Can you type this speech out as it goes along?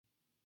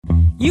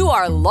You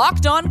are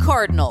Locked On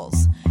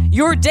Cardinals,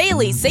 your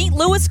daily St.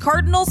 Louis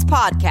Cardinals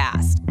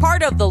podcast,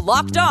 part of the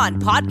Locked On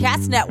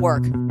Podcast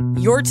Network,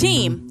 your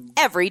team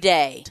every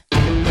day.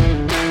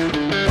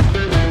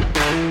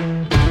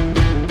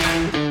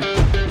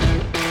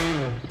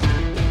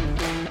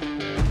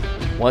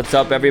 What's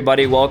up,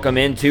 everybody? Welcome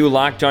into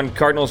Locked On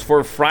Cardinals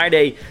for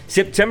Friday,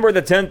 September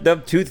the 10th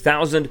of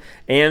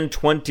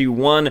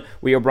 2021.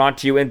 We are brought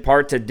to you in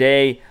part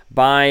today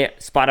by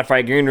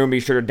Spotify Green Room. Be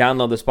sure to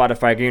download the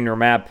Spotify Green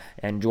Room app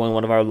and join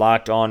one of our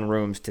Locked On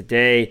rooms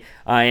today.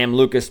 I am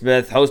Lucas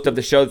Smith, host of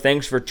the show.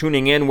 Thanks for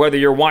tuning in, whether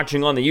you're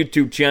watching on the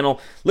YouTube channel,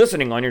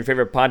 listening on your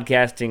favorite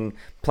podcasting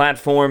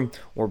platform,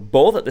 or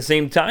both at the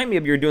same time.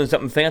 Maybe you're doing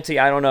something fancy,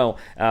 I don't know,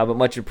 but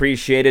much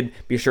appreciated.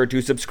 Be sure to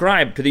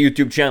subscribe to the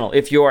YouTube channel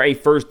if you are a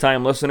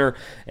first-time listener,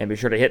 and be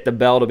sure to hit the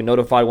bell to be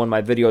notified when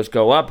my videos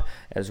go up,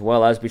 as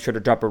well as be sure to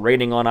drop a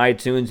rating on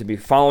iTunes and be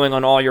following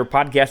on all your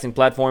podcasting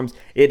platforms.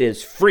 It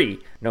is free,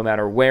 no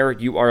matter where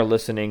you are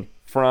listening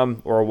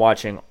from or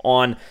watching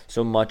on,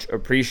 so much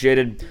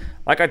appreciated.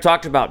 Like I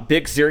talked about,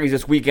 big series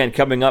this weekend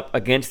coming up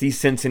against the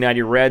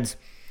Cincinnati Reds.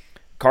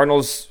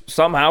 Cardinals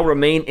somehow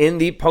remain in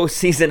the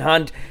postseason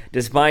hunt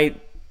despite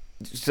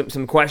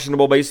some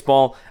questionable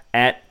baseball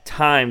at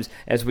times,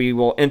 as we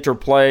will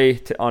interplay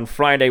on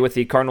Friday with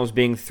the Cardinals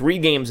being 3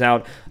 games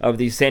out of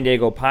the San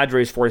Diego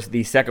Padres for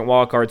the second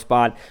wildcard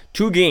spot,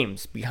 2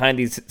 games behind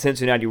the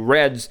Cincinnati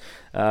Reds.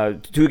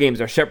 2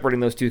 games are separating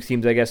those 2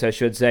 teams, I guess I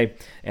should say.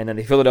 And then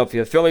the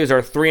Philadelphia Phillies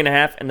are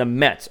 3.5, and the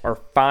Mets are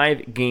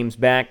 5 games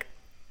back.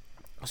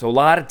 So a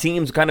lot of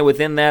teams kind of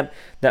within that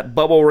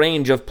bubble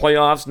range of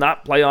playoffs,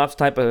 not playoffs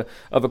type of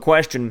a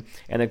question.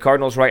 And the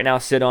Cardinals right now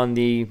sit on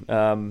the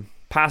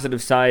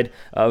positive side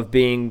of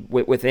being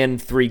within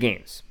 3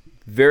 games.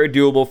 Very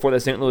doable for the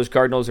St. Louis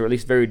Cardinals, or at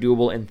least very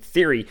doable in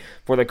theory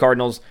for the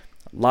Cardinals.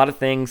 A lot of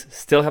things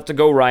still have to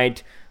go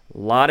right. A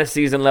lot of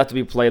season left to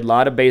be played, a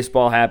lot of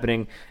baseball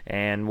happening,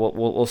 and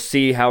we'll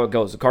see how it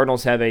goes. The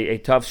Cardinals have a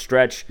tough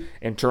stretch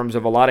in terms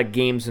of a lot of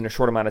games in a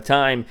short amount of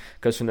time,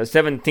 because from the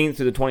 17th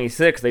to the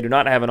 26th, they do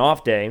not have an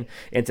off day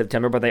in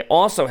September, but they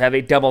also have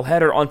a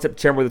doubleheader on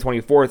September the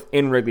 24th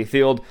in Wrigley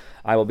Field.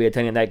 I will be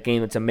attending that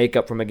game. It's a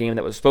makeup from a game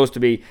that was supposed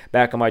to be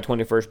back on my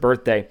 21st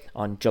birthday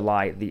on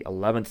July the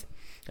 11th.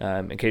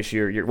 In case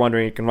you're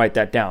wondering, you can write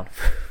that down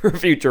for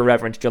future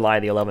reference, July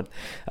the 11th.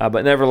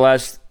 But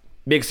nevertheless,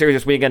 big series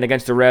this weekend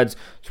against the Reds,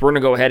 so we're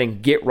going to go ahead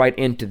and get right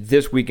into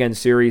this weekend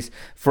series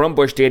from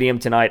Busch Stadium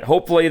tonight.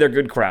 Hopefully they're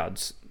good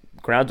crowds.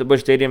 Crowds at Busch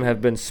Stadium have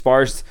been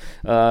sparse.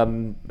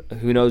 Who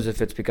knows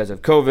if it's because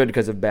of COVID,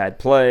 because of bad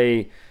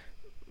play.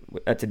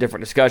 That's a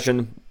different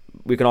discussion.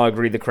 We can all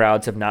agree the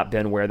crowds have not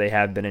been where they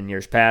have been in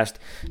years past.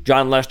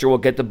 Jon Lester will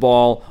get the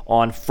ball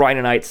on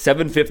Friday night,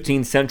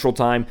 7:15 Central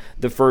Time.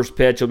 The first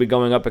pitch will be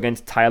going up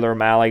against Tyler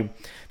Mahle.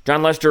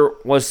 Jon Lester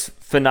was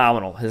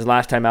phenomenal his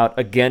last time out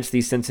against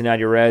the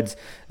Cincinnati Reds.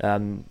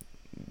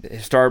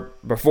 His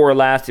start before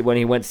last, when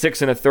he went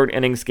 6 1/3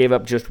 innings, gave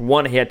up just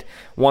 1 hit,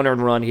 1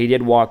 earned run. He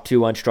did walk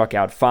 2 and struck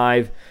out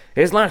 5.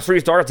 His last 3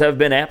 starts have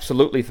been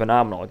absolutely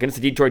phenomenal. Against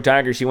the Detroit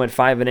Tigers, he went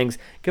 5 innings,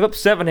 gave up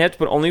 7 hits,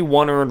 but only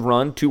 1 earned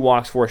run, 2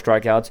 walks, 4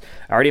 strikeouts.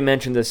 I already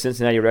mentioned the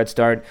Cincinnati Reds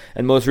start,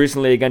 and most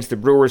recently against the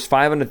Brewers,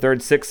 5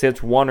 1/3, 6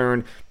 hits, 1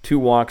 earned, 2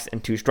 walks,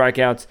 and 2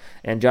 strikeouts.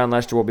 And Jon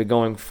Lester will be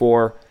going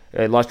for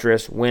a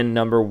illustrious win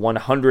number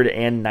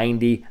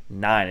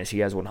 199, as he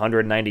has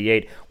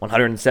 198,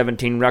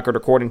 117 record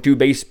according to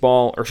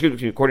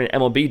according to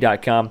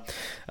MLB.com.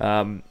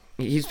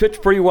 He's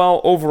pitched pretty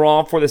well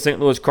overall for the St.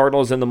 Louis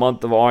Cardinals in the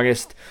month of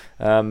August.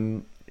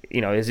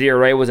 His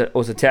ERA was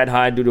a tad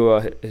high due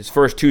to his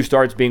first 2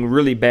 starts being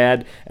really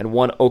bad and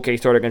 1 okay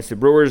start against the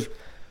Brewers.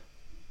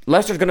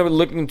 Lester's going to be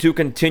looking to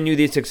continue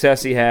the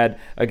success he had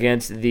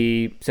against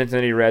the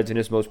Cincinnati Reds in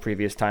his most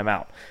previous time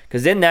out.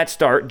 Because in that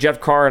start,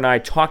 Jeff Carr and I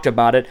talked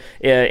about it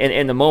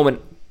in the moment.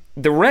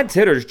 The Reds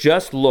hitters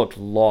just looked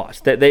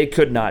lost. That they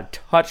could not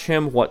touch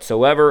him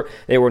whatsoever.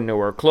 They were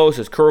nowhere close.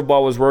 His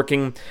curveball was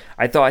working.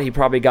 I thought he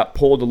probably got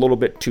pulled a little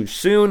bit too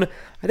soon.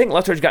 I think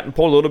Lester's gotten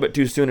pulled a little bit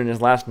too soon in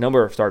his last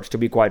number of starts, to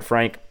be quite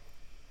frank.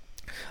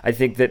 I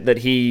think that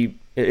he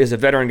is a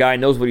veteran guy,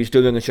 knows what he's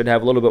doing, and should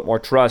have a little bit more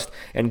trust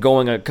and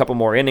going a couple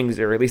more innings,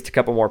 or at least a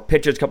couple more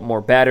pitches, a couple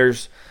more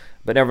batters.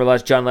 But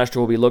nevertheless, Jon Lester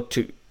will be looked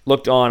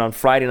on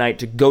Friday night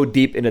to go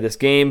deep into this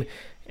game.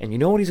 And you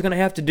know what he's going to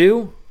have to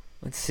do?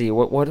 Let's see,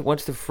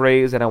 what's the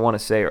phrase that I want to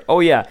say?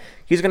 Oh yeah,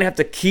 he's going to have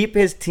to keep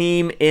his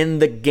team in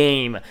the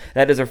game.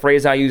 That is a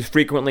phrase I use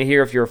frequently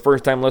here. If you're a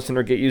first-time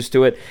listener, get used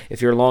to it.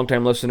 If you're a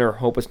long-time listener,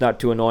 hope it's not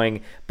too annoying,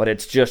 but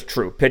it's just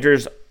true. A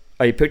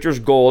pitcher's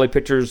goal,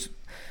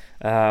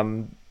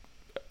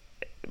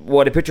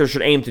 what a pitcher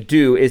should aim to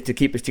do is to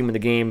keep his team in the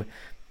game.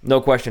 No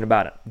question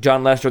about it.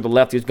 Jon Lester, the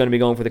lefty, is going to be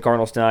going for the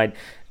Cardinals tonight.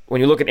 When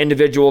you look at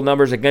individual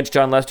numbers against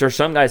Jon Lester,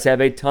 some guys have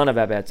a ton of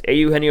at-bats.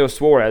 Eugenio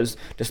Suarez,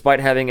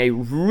 despite having a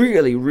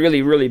really,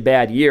 really, really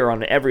bad year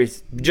on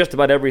just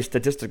about every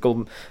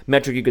statistical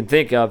metric you can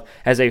think of,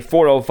 has a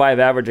 .405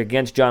 average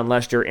against Jon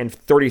Lester in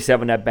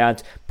 37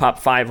 at-bats, popped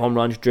 5 home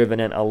runs, driven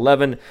in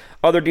 11.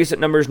 Other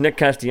decent numbers, Nick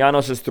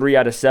Castellanos is 3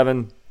 out of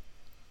 7.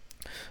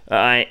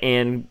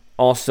 And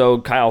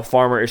also Kyle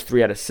Farmer is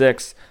 3 out of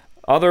 6.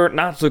 Other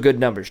not-so-good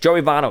numbers.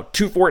 Joey Votto,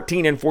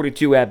 214 and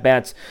 42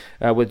 at-bats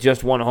with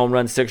just 1 home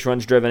run, 6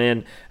 runs driven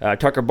in.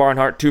 Tucker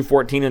Barnhart,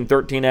 214 and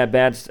 13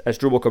 at-bats.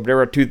 Asdrubal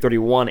Cabrera,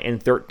 231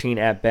 and 13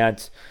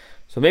 at-bats.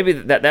 So maybe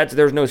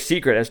there's no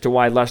secret as to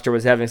why Lester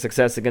was having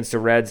success against the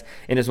Reds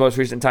in his most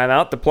recent time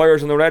out. The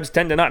players in the Reds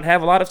tend to not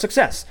have a lot of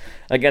success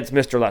against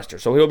Mr. Lester.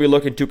 So he'll be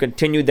looking to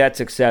continue that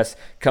success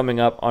coming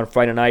up on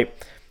Friday night.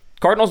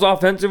 Cardinals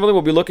offensively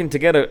will be looking to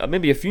get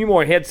maybe a few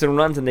more hits and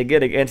runs than they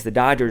get against the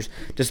Dodgers,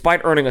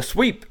 despite earning a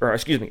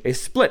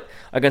split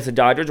against the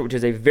Dodgers, which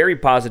is a very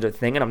positive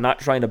thing, and I'm not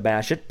trying to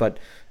bash it, but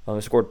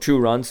they scored 2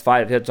 runs,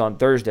 5 hits on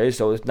Thursday,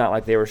 so it's not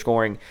like they were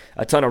scoring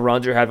a ton of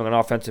runs or having an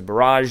offensive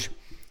barrage.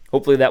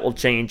 Hopefully that will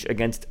change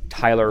against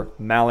Tyler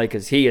Mahle,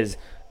 because he is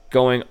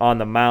going on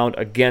the mound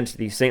against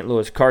the St.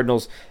 Louis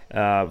Cardinals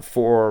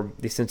for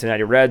the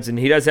Cincinnati Reds. And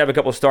he does have a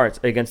couple starts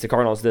against the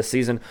Cardinals this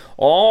season.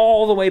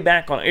 All the way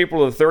back on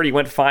April the 3rd, he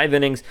went 5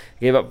 innings,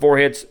 gave up 4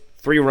 hits,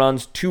 3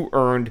 runs, 2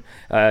 earned,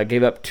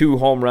 gave up 2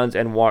 home runs,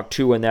 and walked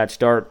 2 in that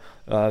start.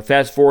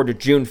 Fast forward to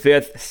June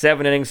 5th,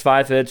 7 innings,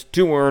 5 hits,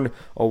 2 earned,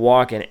 a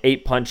walk, and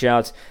 8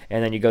 punch-outs.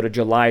 And then you go to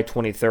July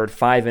 23rd,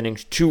 5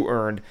 innings, 2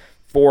 earned,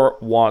 4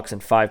 walks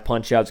and 5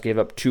 punch-outs, gave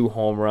up 2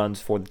 home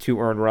runs for the 2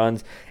 earned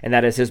runs, and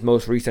that is his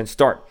most recent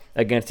start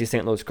against the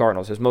St. Louis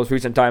Cardinals. His most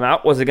recent time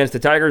out was against the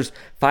Tigers,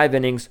 5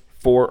 innings,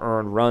 4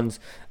 earned runs.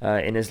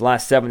 In his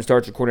last 7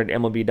 starts, according to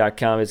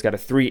MLB.com, he's got a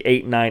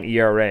 3.89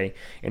 ERA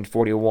in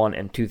 41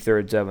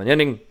 2/3 of an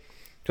inning.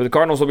 So the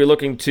Cardinals will be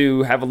looking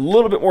to have a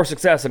little bit more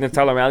success against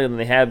Tyler Mahle than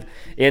they have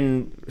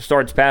in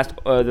starts past.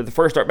 The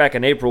first start back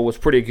in April was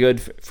pretty good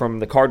from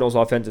the Cardinals'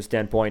 offensive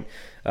standpoint,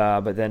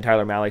 but then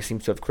Tyler Mahle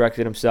seems to have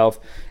corrected himself,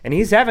 and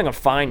he's having a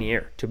fine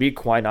year, to be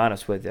quite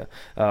honest with you.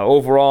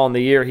 Overall in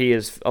the year, he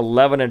is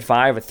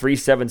 11-5, a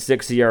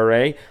 3.76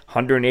 ERA,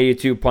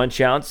 182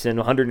 punch-outs in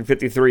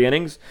 153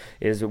 innings.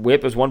 His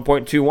WHIP is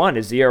 1.21.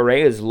 His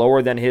ERA is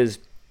lower than his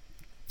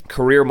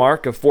career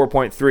mark of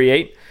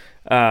 4.38.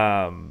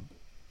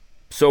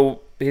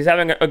 So he's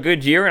having a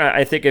good year, and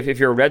I think if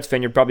you're a Reds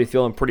fan, you're probably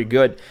feeling pretty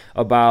good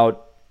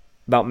about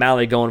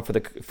Mahle going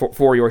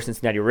for your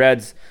Cincinnati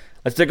Reds.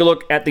 Let's take a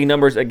look at the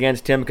numbers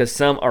against him, because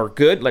some are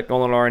good, like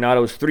Nolan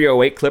Arenado's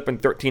 308 clip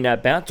and 13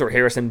 at-bats, or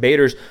Harrison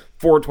Bader's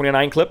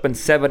 429 clip and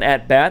 7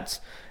 at-bats,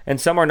 and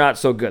some are not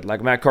so good,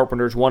 like Matt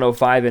Carpenter's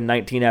 105 and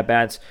 19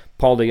 at-bats,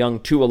 Paul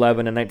DeJong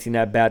 211 and 19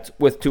 at-bats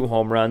with 2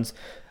 home runs.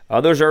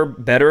 Others are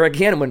better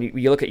again when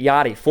you look at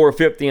Yachty,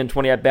 450 and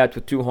 20 at-bats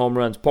with 2 home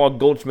runs. Paul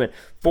Goldschmidt,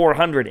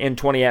 400 and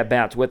 20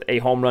 at-bats with a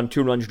home run,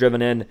 2 runs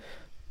driven in.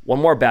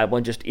 One more bad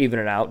one, just even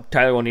it out.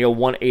 Tyler O'Neill,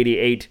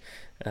 188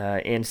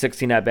 and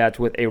 16 at-bats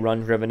with a run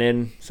driven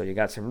in. So you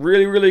got some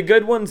really, really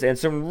good ones and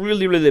some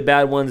really, really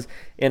bad ones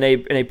in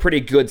a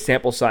pretty good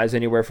sample size,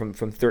 anywhere from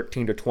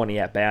 13 to 20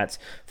 at-bats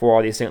for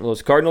all these St.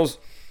 Louis Cardinals.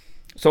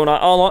 So in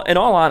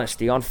all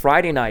honesty, on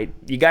Friday night,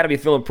 you got to be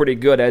feeling pretty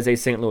good as a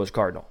St. Louis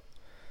Cardinal.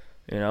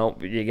 You know,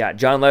 you got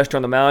Jon Lester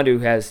on the mound,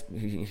 he's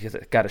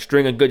got a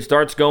string of good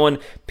starts going,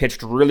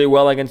 pitched really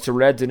well against the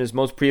Reds in his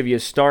most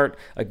previous start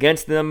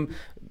against them,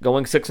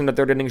 going 6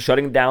 1/3 innings,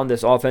 shutting down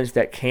this offense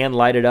that can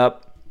light it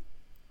up.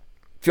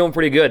 Feeling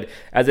pretty good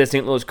as a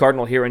St. Louis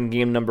Cardinal here in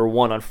game number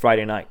 1 on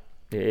Friday night.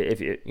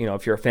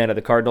 If you're a fan of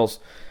the Cardinals,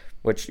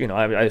 which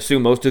I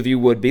assume most of you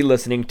would be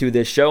listening to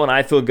this show, and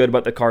I feel good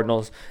about the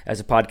Cardinals as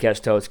a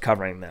podcast host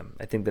covering them.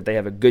 I think that they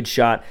have a good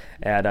shot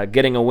at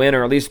getting a win,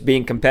 or at least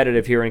being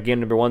competitive here in game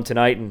number 1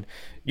 tonight. And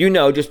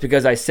just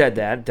because I said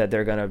that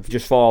they're going to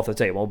just fall off the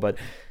table, but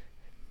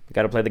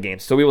got to play the game.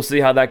 So we will see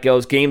how that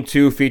goes. Game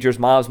 2 features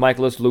Miles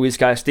Mikolas, Luis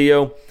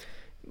Castillo.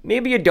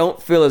 Maybe you don't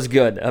feel as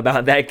good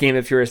about that game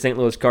if you're a St.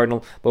 Louis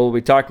Cardinal, but we'll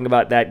be talking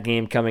about that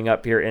game coming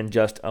up here in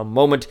just a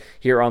moment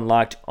here on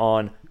Locked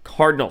On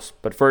Cardinals.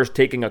 But first,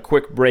 taking a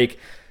quick break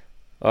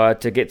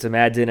to get some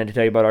ads in and to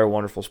tell you about our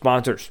wonderful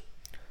sponsors.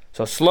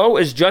 So slow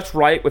is just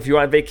right if you're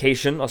on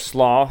vacation, a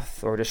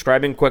sloth, or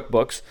describing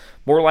QuickBooks.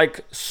 More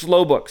like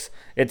slow books.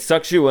 It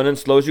sucks you in and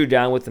slows you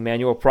down with the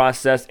manual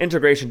process,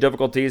 integration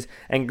difficulties,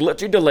 and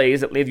glitchy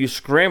delays that leave you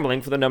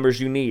scrambling for the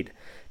numbers you need.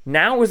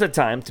 Now is the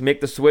time to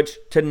make the switch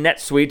to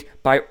NetSuite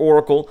by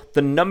Oracle,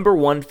 the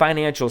 #1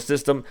 financial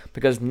system,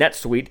 because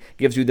NetSuite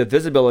gives you the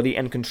visibility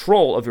and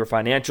control of your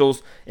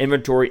financials,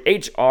 inventory,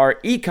 HR,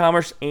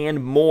 e-commerce,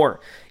 and more.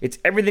 It's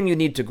everything you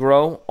need to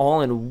grow,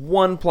 all in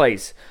one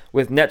place.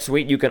 With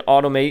NetSuite, you can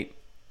automate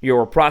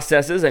your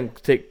processes and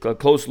take a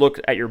close look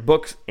at your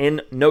books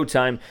in no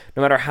time,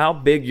 no matter how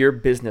big your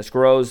business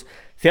grows.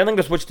 Failing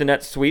to switch to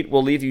NetSuite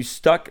will leave you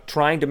stuck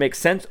trying to make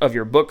sense of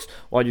your books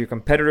while your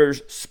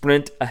competitors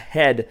sprint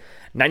ahead.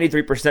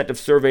 93% of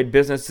surveyed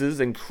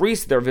businesses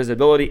increase their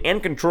visibility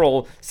and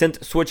control since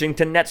switching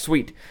to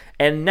NetSuite.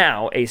 And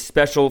now a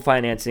special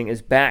financing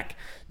is back.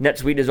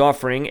 NetSuite is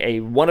offering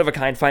a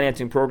one-of-a-kind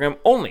financing program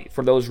only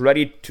for those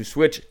ready to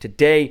switch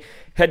today.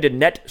 Head to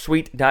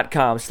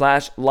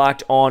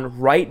netsuite.com/lockedon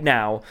right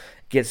now.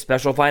 Get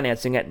special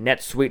financing at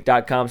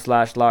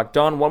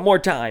netsuite.com/lockedon. One more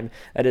time,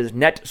 that is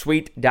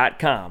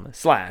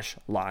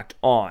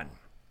netsuite.com/lockedon.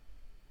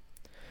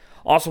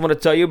 Also want to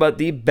tell you about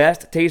the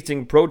best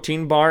tasting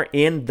protein bar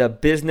in the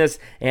business,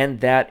 and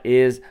that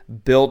is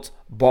Built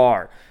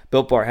Bar.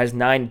 Built Bar has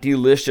 9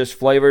 delicious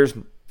flavors.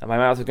 My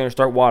mouth is going to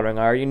start watering.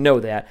 I already know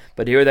that,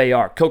 but here they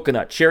are.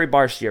 Coconut, cherry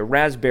barcia,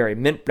 raspberry,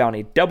 mint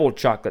brownie, double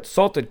chocolate,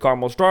 salted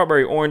caramel,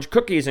 strawberry, orange,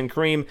 cookies and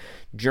cream,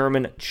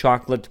 German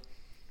chocolate.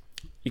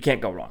 You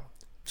can't go wrong.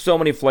 So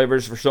many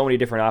flavors for so many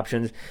different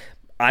options.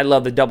 I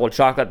love the double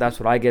chocolate. That's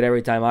what I get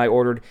every time I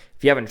ordered.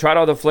 If you haven't tried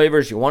all the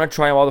flavors, you want to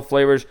try all the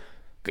flavors,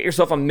 get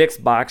yourself a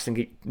mixed box and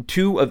get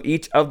 2 of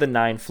each of the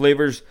 9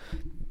 flavors.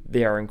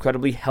 They are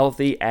incredibly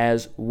healthy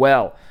as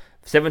well.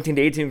 17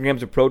 to 18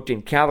 grams of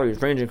protein,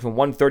 calories ranging from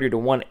 130 to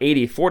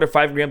 180, 4 to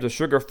 5 grams of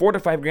sugar, 4 to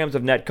 5 grams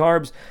of net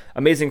carbs.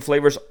 Amazing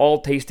flavors,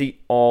 all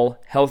tasty, all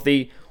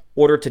healthy.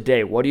 Order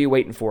today. What are you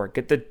waiting for?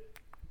 Get the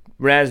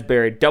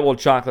raspberry, double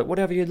chocolate,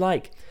 whatever you'd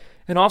like.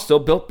 And also,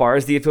 Built Bar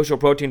is the official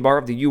protein bar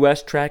of the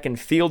U.S. track and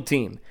field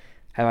team.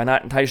 Have I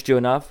not enticed you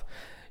enough?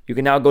 You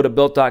can now go to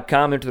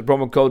Built.com, enter the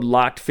promo code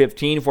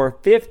LOCKED15 for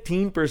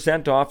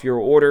 15% off your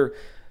order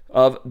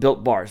of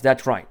Built Bars.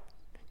 That's right.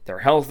 They're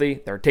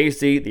healthy, they're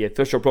tasty, the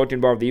official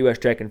protein bar of the U.S.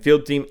 track and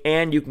field team,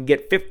 and you can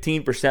get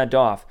 15%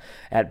 off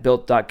at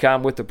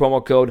Built.com with the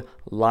promo code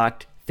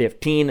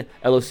LOCKED15,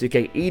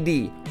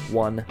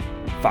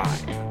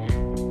 LOCKED15.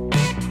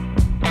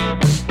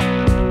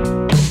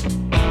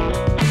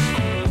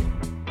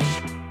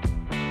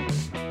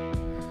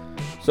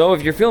 So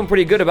if you're feeling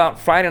pretty good about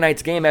Friday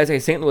night's game as a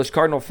St. Louis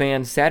Cardinal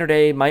fan,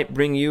 Saturday might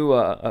bring you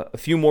a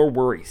few more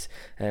worries.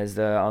 As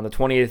on the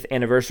 20th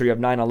anniversary of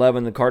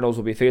 9/11, the Cardinals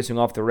will be facing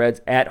off the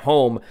Reds at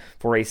home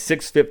for a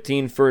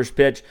 6:15 first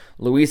pitch.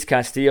 Luis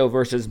Castillo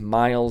versus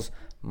Miles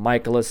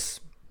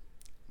Mikolas.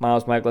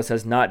 Miles Mikolas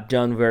has not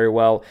done very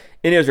well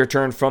in his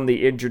return from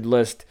the injured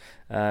list.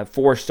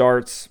 4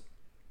 starts.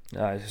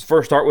 His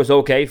first start was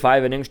okay,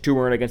 5 innings, 2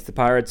 earned against the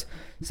Pirates.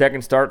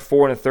 Second start,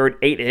 4 1/3,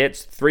 8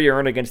 hits, 3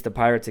 earned against the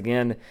Pirates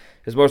again.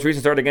 His most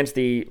recent start against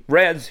the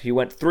Reds, he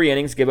went 3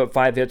 innings, gave up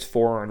 5 hits,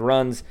 4 earned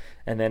runs.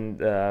 And then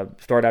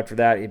start after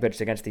that, he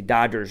pitched against the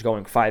Dodgers,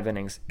 going 5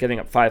 innings, giving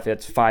up 5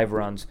 hits, 5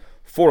 runs,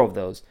 4 of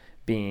those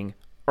being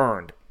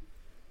earned.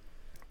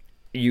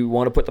 You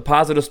want to put the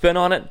positive spin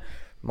on it?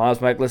 Miles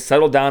Mikolas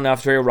settled down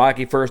after a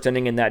rocky first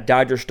inning in that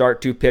Dodgers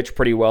start to pitch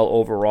pretty well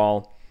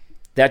overall.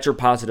 That's your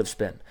positive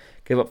spin.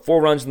 Gave up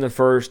 4 runs in the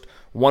first,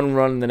 1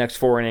 run in the next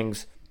 4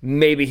 innings.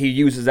 Maybe he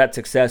uses that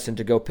success and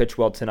to go pitch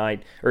well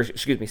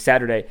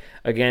Saturday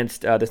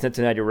against the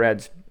Cincinnati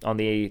Reds on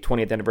the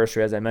 20th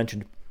anniversary, as I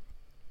mentioned,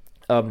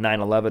 of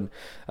 9/11.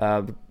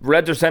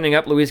 Reds are sending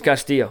up Luis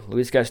Castillo.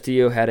 Luis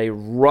Castillo had a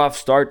rough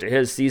start to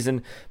his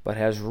season, but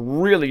has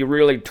really,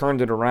 really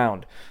turned it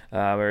around.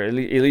 Or at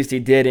least he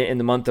did in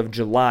the month of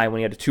July when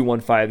he had a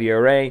 2.15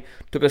 ERA.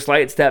 Took a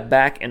slight step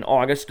back in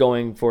August,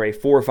 going for a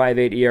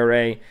 4.58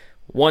 ERA.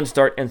 1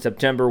 start in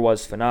September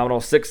was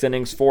phenomenal. 6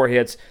 innings, 4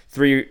 hits,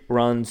 3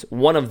 runs,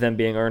 1 of them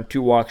being earned.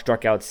 2 walks,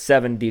 struck out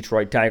 7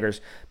 Detroit Tigers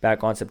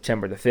back on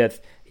September the 5th.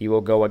 He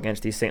will go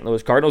against the St.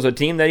 Louis Cardinals, a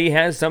team that he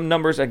has some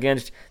numbers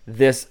against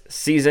this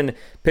season.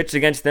 Pitched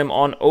against them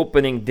on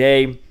opening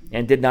day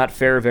and did not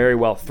fare very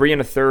well. 3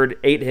 1/3,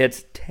 8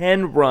 hits,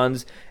 10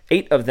 runs,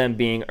 8 of them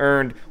being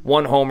earned.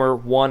 1 homer,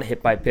 1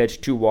 hit by pitch,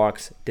 2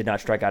 walks, did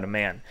not strike out a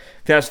man.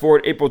 Fast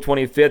forward April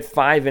 25th,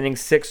 5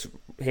 innings, 6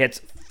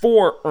 hits,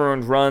 4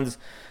 earned runs,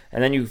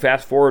 and then you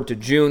fast forward to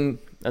June.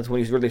 That's when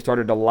he's really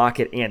started to lock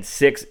it in.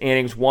 6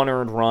 innings, 1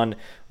 earned run,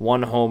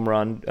 1 home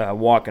run,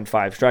 walk, and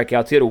 5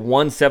 strikeouts. He had a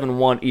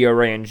 1.71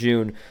 ERA in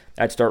June.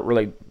 That start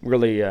really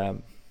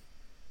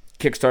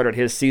kickstarted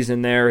his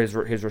season there,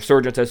 his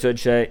resurgence, I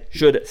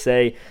should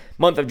say.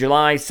 Month of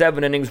July,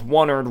 7 innings,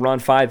 1 earned run,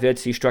 5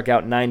 hits. He struck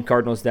out 9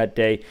 Cardinals that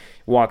day,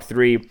 walked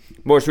 3.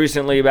 Most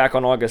recently, back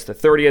on August the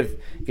 30th,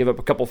 gave up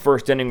a couple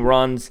first inning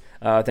runs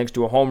thanks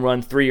to a home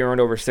run, 3 earned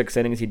over 6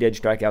 innings. He did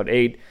strike out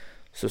 8.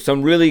 So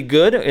some really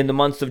good in the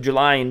months of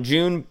July and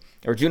June,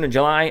 or June and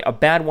July, a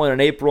bad one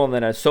in April, and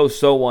then a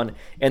so-so one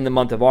in the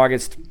month of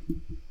August.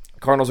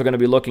 Cardinals are going to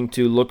be looking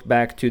to look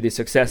back to the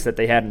success that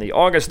they had in the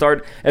August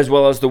start, as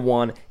well as the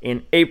one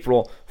in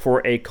April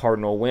for a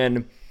Cardinal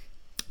win.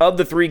 Of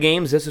the 3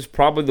 games, this is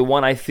probably the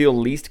one I feel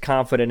least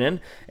confident in,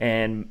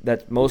 and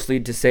that's mostly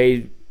to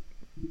say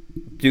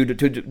due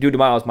to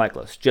Miles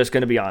Mikolas. Just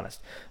going to be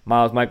honest.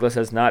 Miles Mikolas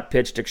has not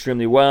pitched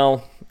extremely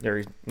well.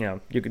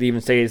 You could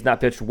even say he's not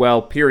pitched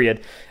well,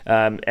 period,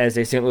 as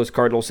a St. Louis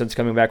Cardinal since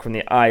coming back from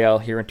the IL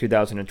here in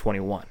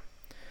 2021.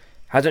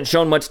 Hasn't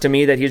shown much to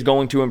me that he's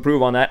going to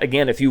improve on that.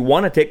 Again, if you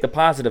want to take the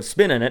positive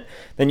spin in it,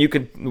 then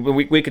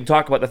we can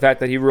talk about the fact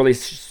that he really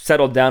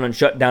settled down and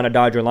shut down a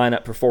Dodger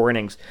lineup for 4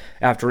 innings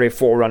after a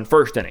 4-run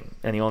first inning.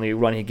 And the only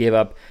run he gave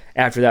up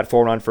after that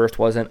 4-run first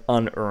was an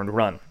unearned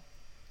run.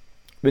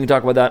 We can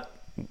talk about that.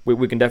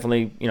 We can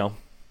definitely,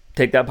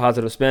 take that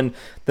positive spin.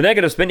 The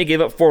negative spin, he gave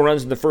up 4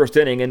 runs in the first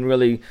inning and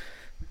really,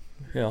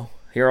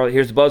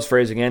 here's the buzz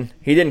phrase again.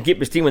 He didn't keep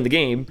his team in the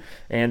game,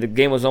 and the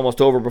game was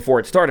almost over before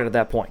it started at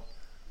that point.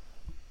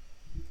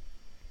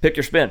 Pick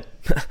your spin.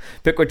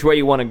 Pick which way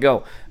you want to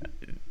go.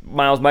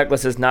 Miles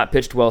Mikolas has not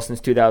pitched well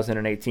since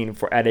 2018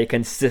 at a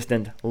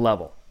consistent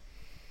level.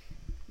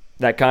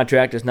 that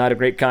contract is not a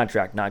great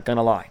contract, not going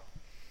to lie.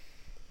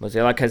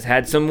 Mozeliak has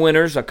had some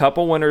winners, a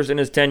couple winners in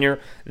his tenure.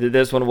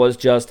 This one was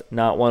just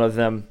not one of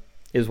them,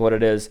 is what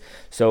it is.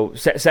 So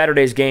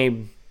Saturday's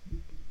game,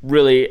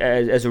 really,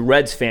 as a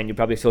Reds fan, you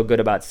probably feel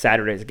good about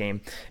Saturday's game.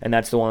 And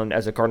that's the one,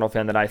 as a Cardinal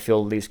fan, that I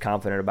feel least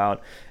confident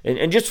about.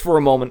 And just for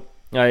a moment,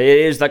 it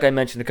is, like I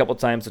mentioned a couple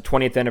times, the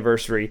 20th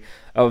anniversary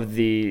of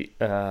the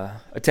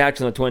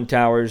attacks on the Twin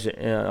Towers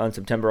on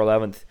September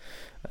 11th.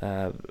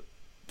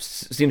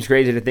 Seems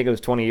crazy to think it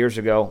was 20 years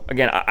ago.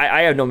 Again,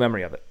 I have no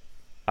memory of it.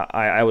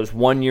 I was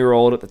 1 year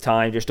old at the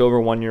time, just over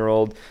 1 year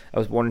old. I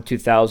was born in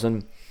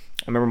 2000.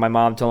 I remember my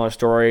mom telling a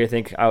story. I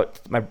think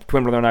my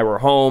twin brother and I were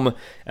home,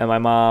 and my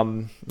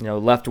mom,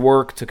 left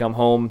work to come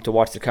home to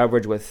watch the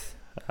coverage with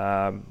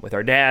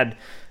our dad.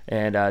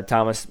 And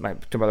Thomas, my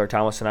twin brother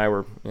Thomas, and I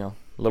were,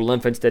 little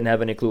infants, didn't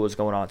have any clue what was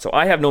going on. So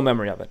I have no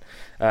memory of it.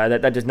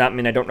 That does not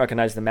mean I don't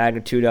recognize the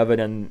magnitude of it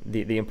and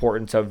the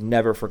importance of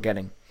never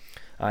forgetting.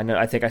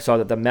 I think I saw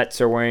that the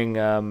Mets are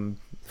wearing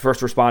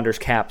first responders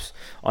caps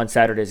on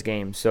Saturday's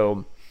game.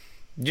 So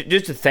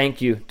just to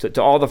thank you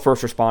to all the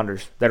first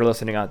responders that are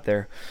listening out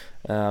there,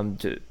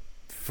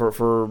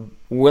 for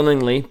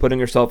willingly putting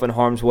yourself in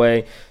harm's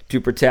way to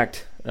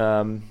protect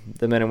the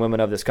men and women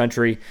of this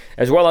country,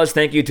 as well as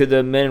thank you to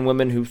the men and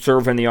women who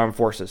serve in the armed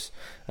forces,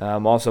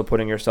 also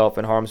putting yourself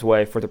in harm's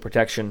way for the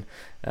protection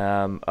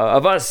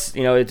of us.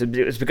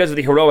 It's because of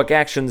the heroic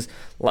actions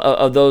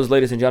of those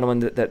ladies and gentlemen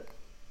that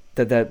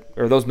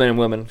or those men and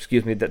women,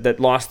 that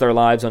lost their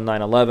lives on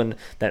 9/11,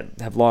 that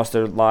have lost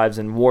their lives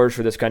in wars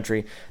for this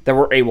country, that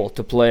were able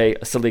to play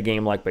a silly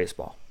game like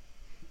baseball.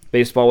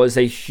 Baseball was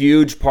a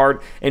huge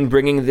part in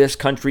bringing this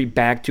country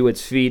back to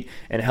its feet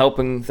and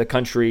helping the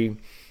country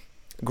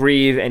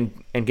grieve and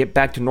get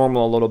back to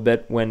normal a little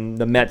bit when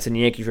the Mets and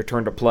Yankees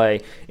returned to play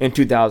in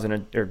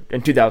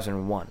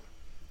 2001.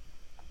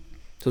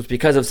 So it's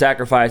because of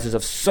sacrifices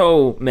of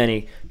so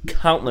many,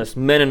 countless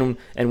men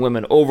and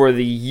women over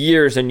the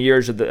years and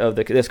years of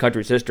this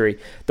country's history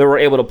that were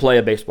able to play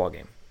a baseball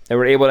game. They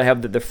were able to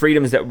have the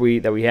freedoms that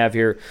we have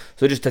here.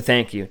 So just to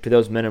thank you to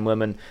those men and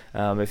women.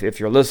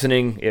 If you're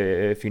listening,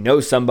 if you know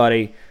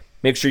somebody,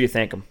 make sure you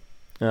thank them.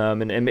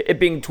 And it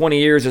being 20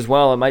 years as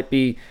well, it might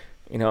be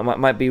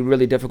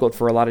really difficult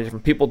for a lot of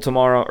different people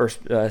tomorrow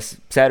or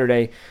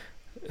Saturday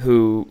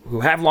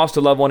who have lost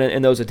a loved one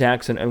in those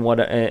attacks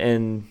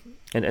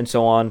and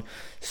so on.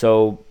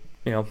 So,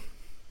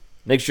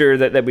 make sure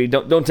that we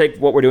don't take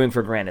what we're doing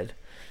for granted,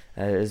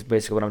 is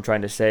basically what I'm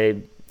trying to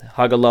say.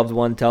 Hug a loved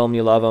one, tell them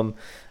you love them.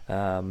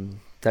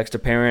 Text a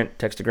parent,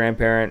 text a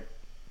grandparent,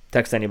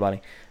 text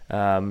anybody.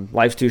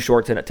 Life's too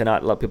short to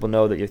not let people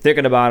know that you're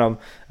thinking about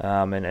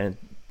them.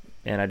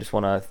 And I just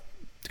want to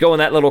go in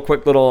that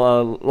quick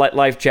little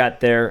life chat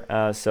there.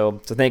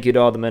 So thank you to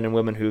all the men and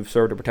women who've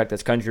served to protect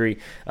this country,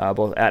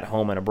 both at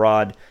home and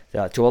abroad,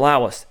 to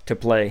allow us to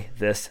play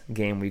this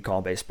game we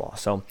call baseball.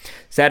 So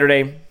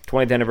Saturday,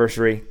 20th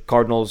anniversary,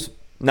 Cardinals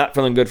not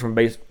feeling good from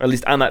base. Or at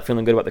least I'm not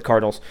feeling good about the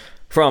Cardinals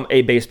from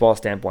a baseball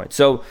standpoint.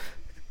 So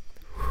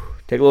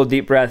take a little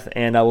deep breath,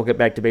 and we'll get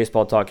back to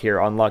baseball talk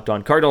here on Locked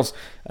On Cardinals,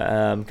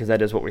 because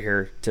that is what we're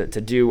here to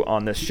do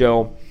on this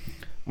show.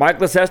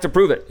 Mikolas has to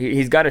prove it.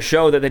 He's got to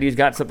show that he's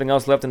got something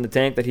else left in the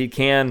tank, that he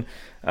can,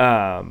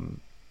 that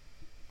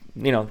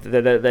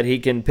he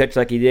can pitch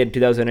like he did in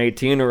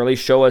 2018, or at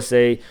least show us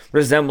a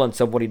resemblance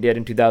of what he did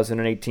in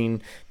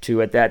 2018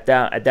 to, at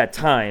that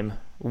time,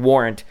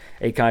 warrant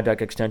a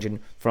contract extension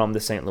from the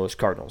St. Louis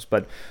Cardinals.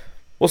 But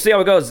we'll see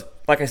how it goes.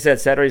 Like I said,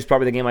 Saturday is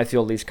probably the game I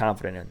feel least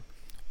confident in.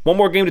 One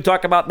more game to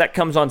talk about. That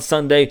comes on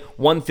Sunday,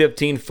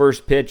 1:15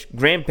 first pitch,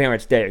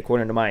 Grandparents' Day,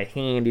 according to my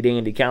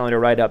handy-dandy calendar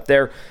right up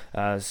there.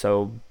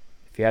 So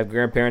if you have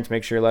grandparents,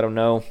 make sure you let them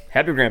know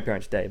Happy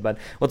Grandparents' Day. But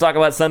we'll talk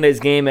about Sunday's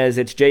game as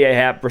it's J.A.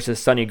 Happ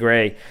versus Sonny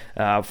Gray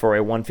for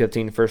a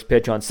 1:15 first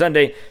pitch on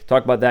Sunday.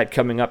 Talk about that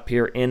coming up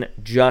here in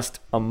just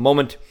a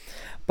moment.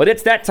 But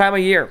it's that time of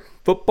year.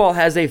 Football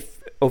has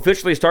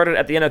officially started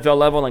at the NFL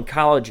level, and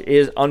college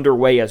is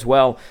underway as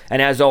well. And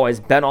as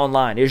always,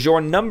 BetOnline is your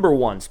number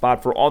one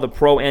spot for all the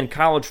pro and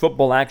college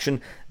football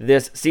action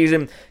this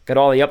season. Got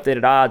all the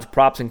updated odds,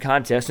 props, and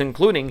contests,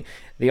 including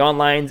the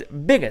online's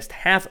biggest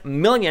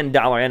 $500,000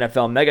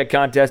 NFL mega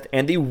contest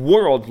and the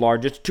world's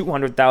largest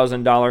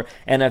 $200,000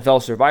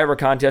 NFL Survivor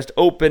contest,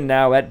 open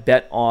now at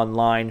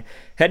BetOnline.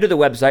 Head to the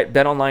website,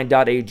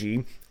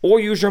 betonline.ag, or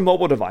use your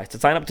mobile device to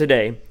sign up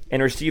today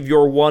and receive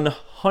your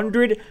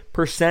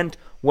 100%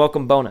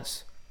 welcome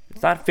bonus.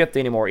 It's not 50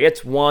 anymore.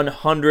 It's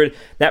 100.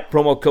 That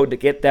promo code to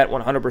get that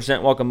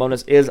 100% welcome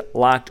bonus is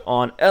Locked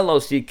On,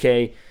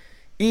 LOCKEDON,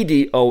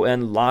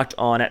 Locked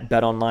On at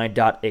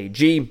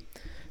betonline.ag.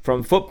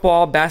 From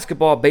football,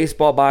 basketball,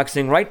 baseball,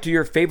 boxing, right to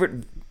your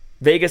favorite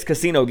Vegas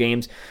casino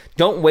games,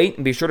 don't wait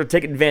and be sure to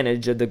take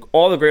advantage of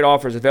all the great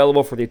offers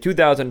available for the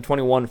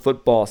 2021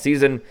 football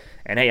season.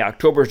 And hey,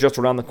 October is just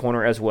around the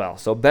corner as well.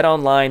 So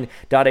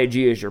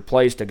betonline.ag is your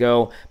place to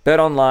go.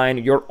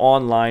 BetOnline, your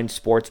online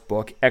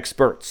sportsbook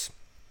experts.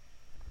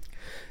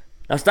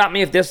 Now stop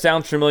me if this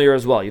sounds familiar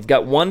as well. You've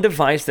got one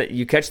device that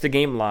you catch the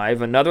game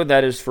live, another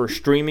that is for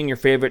streaming your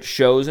favorite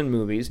shows and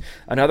movies,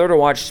 another to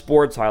watch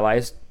sports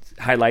highlights,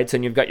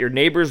 and you've got your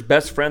neighbor's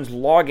best friend's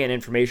login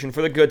information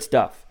for the good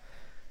stuff.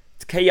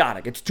 It's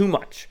chaotic. It's too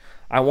much.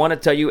 I want to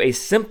tell you a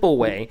simple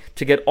way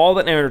to get all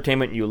that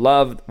entertainment you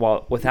love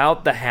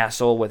without the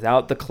hassle,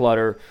 without the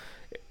clutter,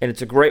 and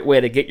it's a great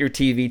way to get your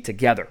TV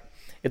together.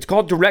 It's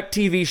called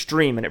DirecTV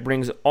Stream, and it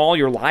brings all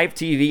your live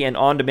TV and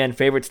on-demand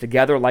favorites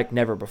together like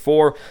never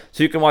before,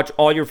 so you can watch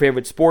all your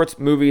favorite sports,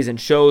 movies, and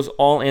shows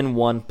all in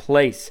one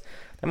place.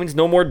 That means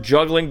no more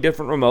juggling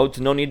different remotes,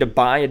 no need to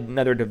buy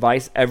another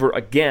device ever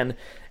again,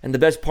 and the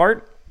best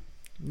part?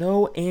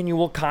 No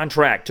annual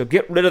contract. So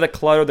get rid of the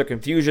clutter, the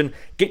confusion,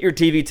 get your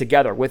TV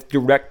together with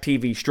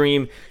DirecTV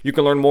Stream. You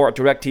can learn more at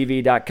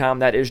directtv.com.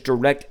 That is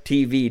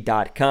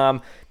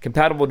directtv.com.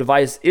 Compatible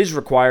device is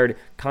required.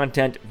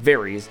 Content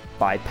varies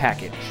by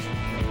package.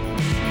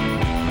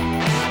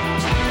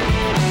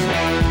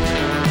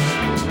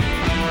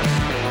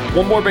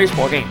 One more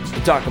baseball game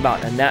to talk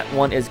about, and that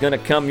one is going to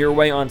come your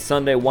way on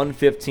Sunday,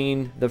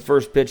 1:15, the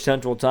first pitch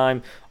Central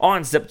Time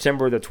on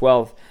September the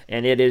 12th,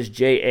 and it is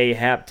J.A.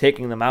 Happ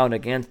taking them out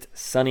against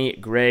Sonny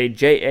Gray.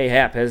 J.A.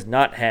 Happ has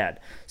not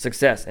had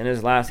success in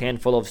his last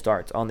handful of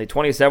starts. On the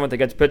 27th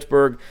against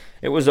Pittsburgh,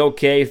 it was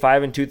okay,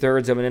 5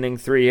 2/3 of an inning,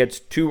 3 hits,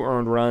 2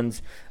 earned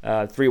runs,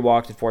 3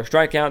 walks, and 4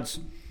 strikeouts.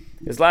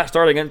 His last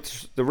start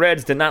against the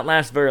Reds did not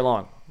last very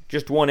long.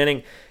 Just 1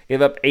 inning,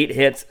 gave up 8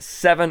 hits,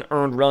 7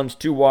 earned runs,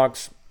 2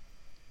 walks.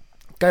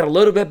 Got a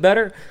little bit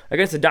better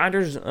against the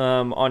Dodgers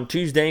on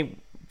Tuesday.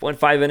 Went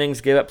 5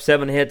 innings, gave up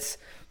 7 hits,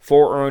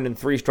 4 earned, and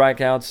 3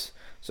 strikeouts.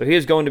 So he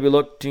is going to be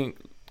look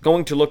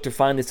to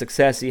find the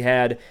success he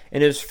had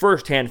in his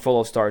first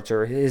handful of starts,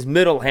 or his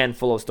middle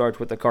handful of starts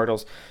with the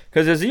Cardinals.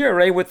 Because his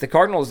ERA with the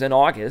Cardinals in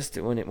August,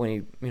 when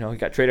he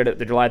got traded at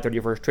the July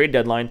 31st trade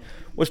deadline,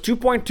 was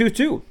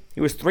 2.22. He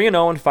was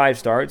 3-0 in 5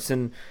 starts,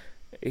 and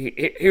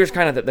here's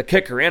kind of the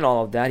kicker in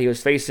all of that. He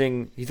faced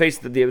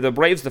the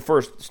Braves the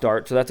first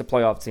start, so that's a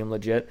playoff team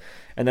legit.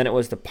 And then it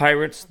was the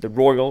Pirates, the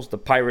Royals, the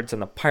Pirates,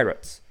 and the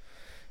Pirates.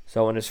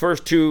 So in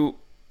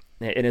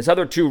his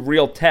other 2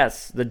 real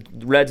tests, the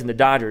Reds and the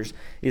Dodgers,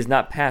 he's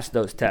not passed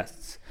those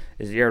tests.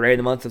 His ERA in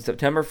the month of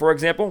September, for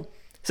example,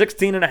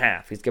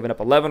 16.5. He's given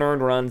up 11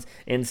 earned runs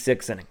in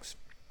 6 innings.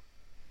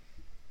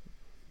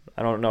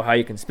 I don't know how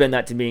you can spin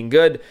that to being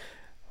good.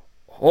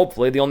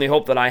 Hopefully, the only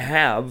hope that I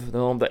have, the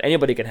hope that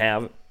anybody can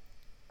have,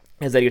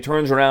 is that he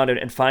turns around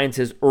and finds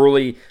his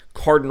early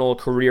Cardinal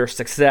career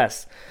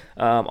success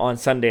on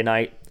Sunday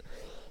night.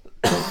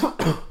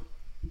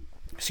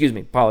 Excuse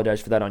me,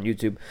 apologize for that on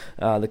YouTube,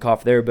 the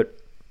cough there, but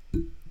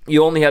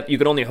you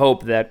can only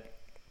hope that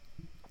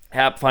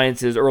Happ finds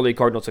his early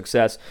Cardinal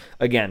success,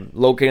 again,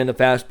 locating the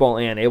fastball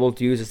and able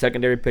to use the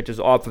secondary pitches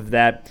off of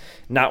that,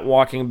 not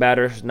walking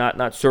batters,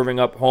 not serving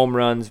up home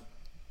runs,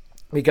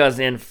 because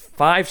in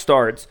 5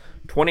 starts,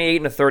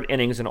 28 1/3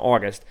 innings in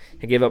August,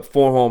 he gave up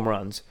 4 home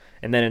runs.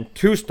 And then in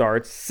 2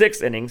 starts,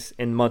 6 innings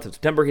in the month of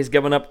September, he's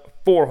given up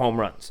 4 home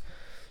runs.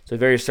 So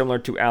very similar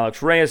to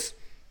Alex Reyes,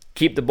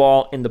 keep the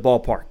ball in the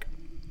ballpark.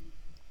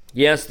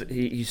 Yes,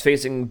 he's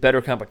facing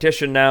better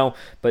competition now,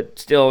 but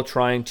still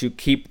trying to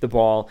keep the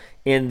ball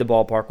in the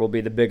ballpark will be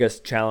the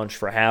biggest challenge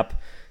for Happ.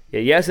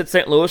 Yes, it's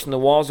St. Louis and the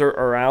walls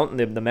are out, and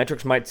the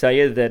metrics might tell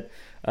you that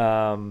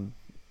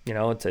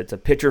it's a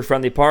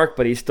pitcher-friendly park,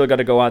 but he's still got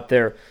to go out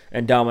there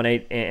and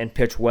dominate and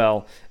pitch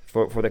well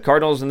for the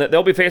Cardinals. And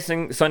they'll be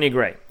facing Sonny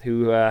Gray,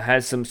 who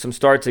has some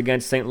starts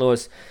against St.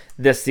 Louis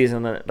this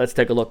season. Let's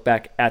take a look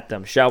back at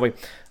them, shall we?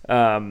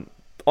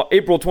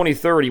 April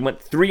 23rd, he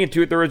went 3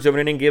 2/3 of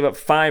an inning, gave up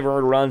 5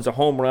 earned runs, a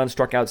home run,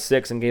 struck out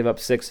 6, and gave up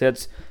 6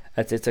 hits.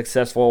 That's a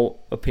successful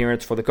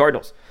appearance for the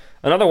Cardinals.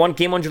 Another one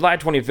came on July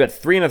 25th,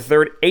 3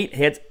 1/3, 8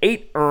 hits,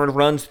 8 earned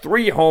runs,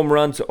 3 home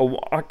runs, a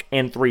walk,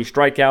 and 3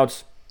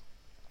 strikeouts.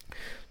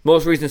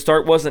 Most recent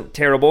start wasn't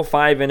terrible.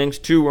 5 innings,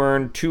 2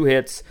 earned, 2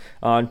 hits,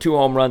 2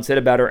 home runs, hit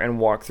a batter, and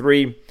walk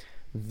 3.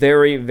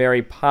 Very,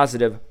 very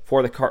positive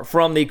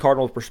from the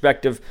Cardinals'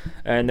 perspective,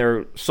 and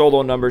their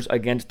solo numbers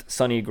against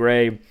Sonny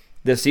Gray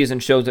this season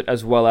shows it,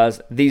 as well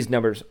as these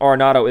numbers.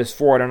 Arenado is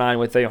 4 out of 9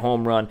 with a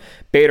home run.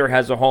 Bader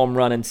has a home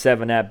run and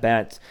 7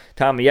 at-bats.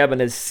 Tommy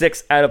Edman is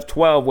 6 out of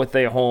 12 with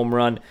a home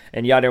run,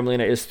 and Yadier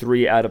Molina is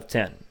 3 out of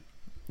 10.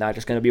 Not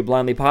just going to be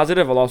blindly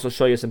positive, I'll also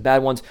show you some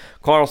bad ones.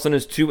 Carlson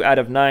is 2 out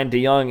of 9.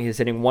 DeYoung is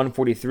hitting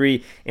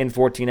 143 in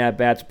 14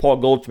 at-bats. Paul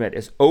Goldschmidt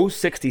is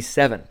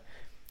 0-67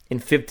 in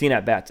 15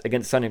 at-bats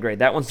against Sonny Gray.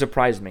 That one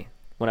surprised me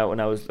when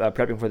I was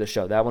prepping for the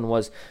show. That one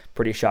was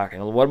pretty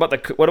shocking. What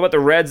about the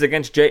Reds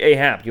against J.A.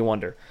 Happ, you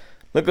wonder?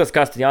 Nicholas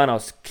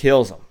Castellanos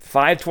kills them.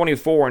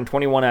 524 in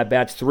 21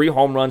 at-bats, 3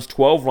 home runs,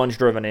 12 runs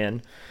driven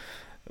in.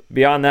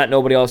 Beyond that,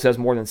 nobody else has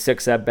more than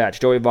 6 at-bats.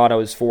 Joey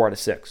Votto is 4 out of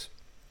 6.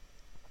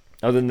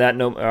 Other than that,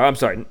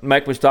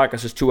 Mike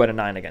Moustakas is 2 out of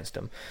 9 against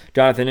him.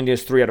 Jonathan India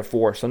is 3 out of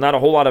 4. So not a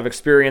whole lot of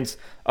experience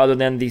other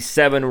than the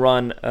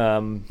 7-run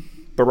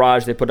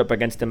barrage they put up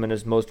against him in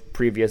his most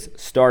previous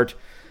start.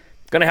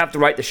 Going to have to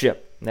right the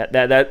ship.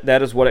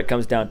 That is what it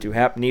comes down to.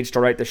 Happ needs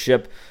to right the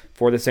ship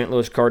for the St.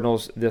 Louis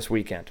Cardinals this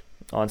weekend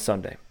on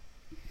Sunday.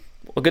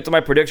 We'll get to my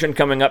prediction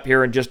coming up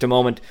here in just a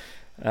moment.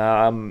 It's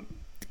going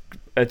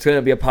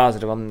to be a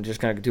positive. I'm just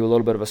going to do a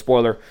little bit of a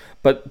spoiler.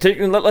 But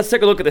let's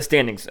take a look at the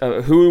standings.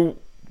 Who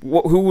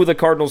the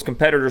Cardinals'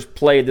 competitors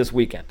played this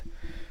weekend?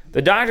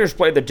 The Dodgers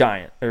played the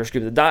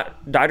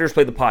Dodgers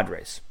played the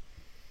Padres.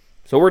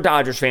 So we're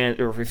Dodgers fans.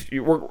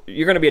 You're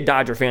going to be a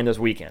Dodger fan this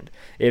weekend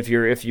if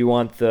you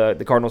want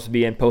the Cardinals to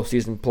be in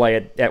postseason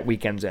play at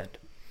weekend's end.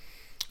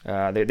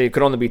 They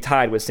could only be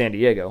tied with San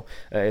Diego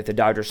if the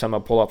Dodgers somehow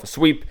pull off a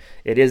sweep.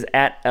 It is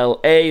at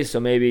L.A., so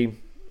maybe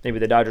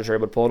the Dodgers are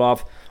able to pull it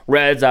off.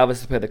 Reds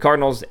obviously play the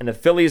Cardinals, and the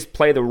Phillies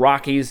play the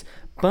Rockies,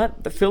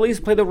 but the Phillies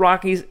play the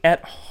Rockies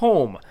at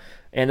home.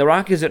 And the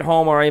Rockies at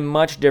home are a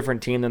much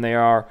different team than they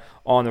are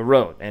on the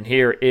road. And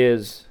here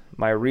is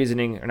my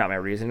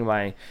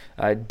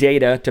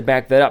data to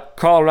back that up.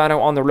 Colorado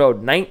on the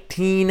road,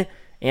 19-50.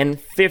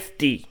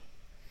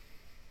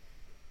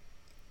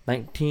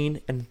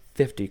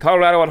 19-50.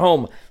 Colorado at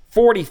home,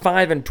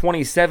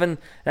 45-27.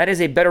 That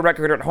is a better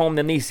record at home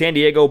than the San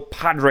Diego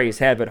Padres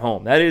have at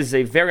home. That is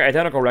a very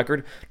identical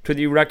record to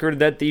the record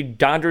that the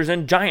Dodgers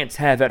and Giants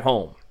have at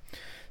home.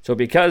 So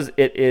because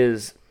it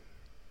is...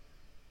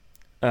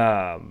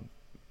 I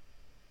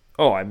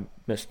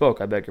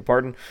misspoke. I beg your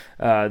pardon.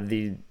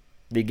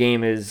 The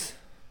game is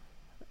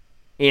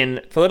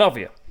in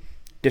Philadelphia.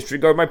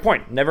 Disregard my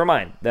point. Never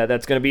mind.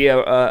 That's going to be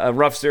a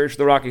rough series for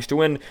the Rockies to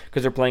win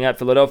because they're playing at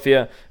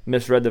Philadelphia.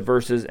 Misread the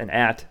verses and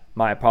at.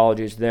 My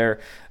apologies there.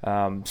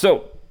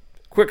 So,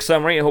 quick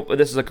summary. I hope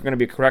this is going to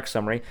be a correct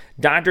summary.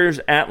 Dodgers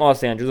at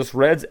Los Angeles.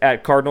 Reds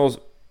at Cardinals.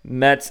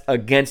 Mets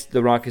against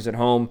the Rockies at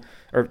home.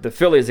 Or the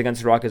Phillies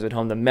against the Rockies at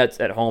home. The Mets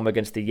at home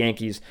against the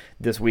Yankees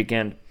this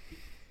weekend.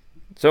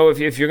 So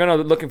if you're going to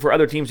looking for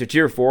other teams to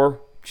cheer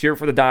for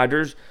the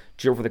Dodgers,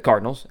 cheer for the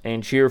Cardinals,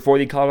 and cheer for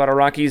the Colorado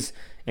Rockies,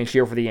 and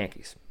cheer for the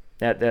Yankees.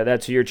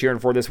 That's who you're cheering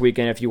for this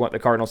weekend if you want the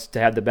Cardinals to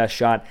have the best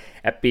shot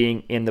at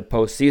being in the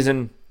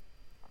postseason.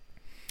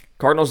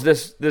 Cardinals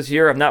this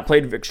year have not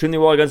played extremely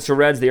well against the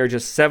Reds. They are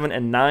just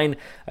 7-9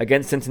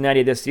 against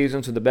Cincinnati this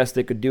season, so the best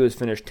they could do is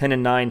finish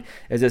 10-9,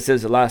 as this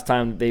is the last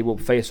time they will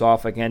face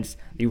off against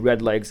the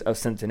Redlegs of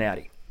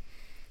Cincinnati.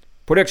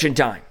 Prediction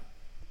time.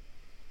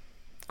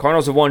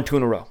 Cardinals have won 2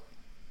 in a row.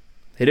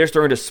 They are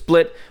starting to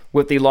split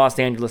with the Los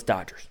Angeles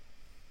Dodgers.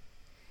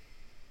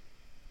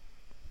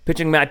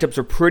 Pitching matchups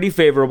are pretty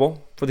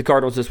favorable for the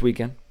Cardinals this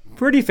weekend.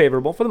 Pretty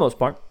favorable for the most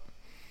part.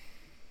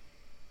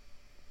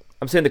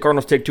 I'm saying the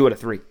Cardinals take 2 out of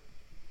 3.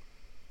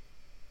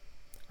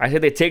 I say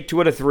they take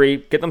 2 out of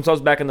 3, get themselves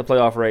back in the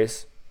playoff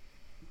race.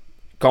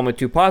 Call me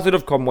too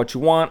positive, call me what you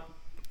want.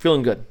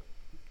 Feeling good.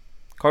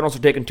 Cardinals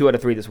are taking 2 out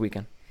of 3 this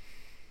weekend.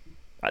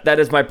 That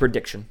is my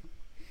prediction.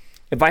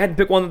 If I had to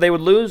pick one that they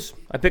would lose,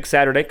 I'd pick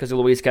Saturday because of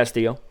Luis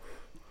Castillo.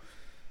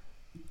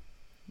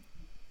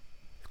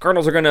 The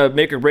Cardinals are going to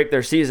make or break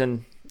their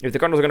season. If the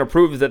Cardinals are going to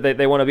prove that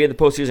they want to be in the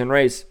postseason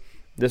race,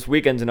 this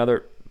weekend's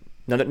another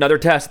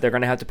test they're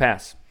going to have to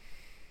pass.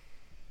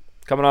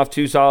 Coming off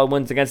 2 solid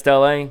wins against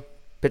LA,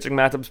 pitching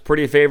matchups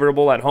pretty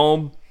favorable at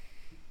home.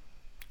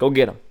 Go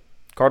get them.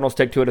 Cardinals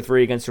take 2 out of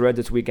 3 against the Reds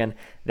this weekend.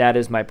 That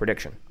is my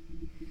prediction.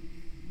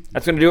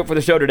 That's going to do it for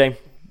the show today.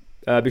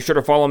 Be sure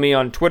to follow me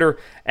on Twitter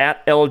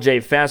at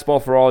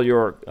LJFastball for all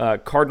your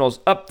Cardinals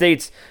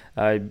updates.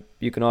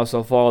 You can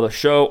also follow the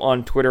show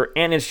on Twitter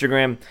and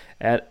Instagram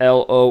at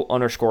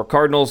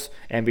LO_Cardinals.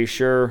 And be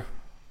sure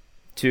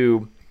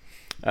to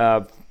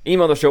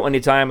email the show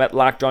anytime at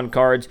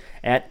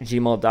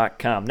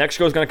lockedoncards@gmail.com. Next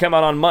show is going to come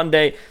out on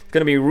Monday. It's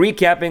going to be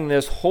recapping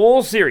this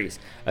whole series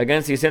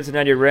against the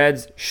Cincinnati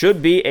Reds.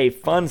 Should be a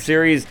fun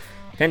series.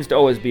 Tends to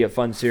always be a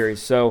fun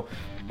series. So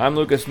I'm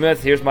Lucas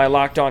Smith. Here's my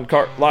Locked On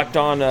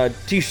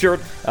t-shirt.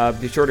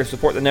 Be sure to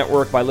support the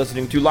network by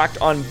listening to Locked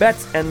On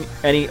Bets and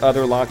any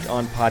other Locked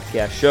On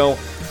podcast show.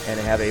 And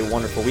have a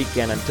wonderful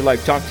weekend. Until I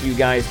talk to you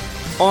guys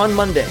on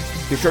Monday,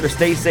 be sure to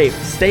stay safe,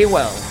 stay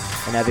well,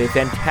 and have a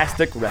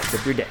fantastic rest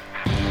of your day.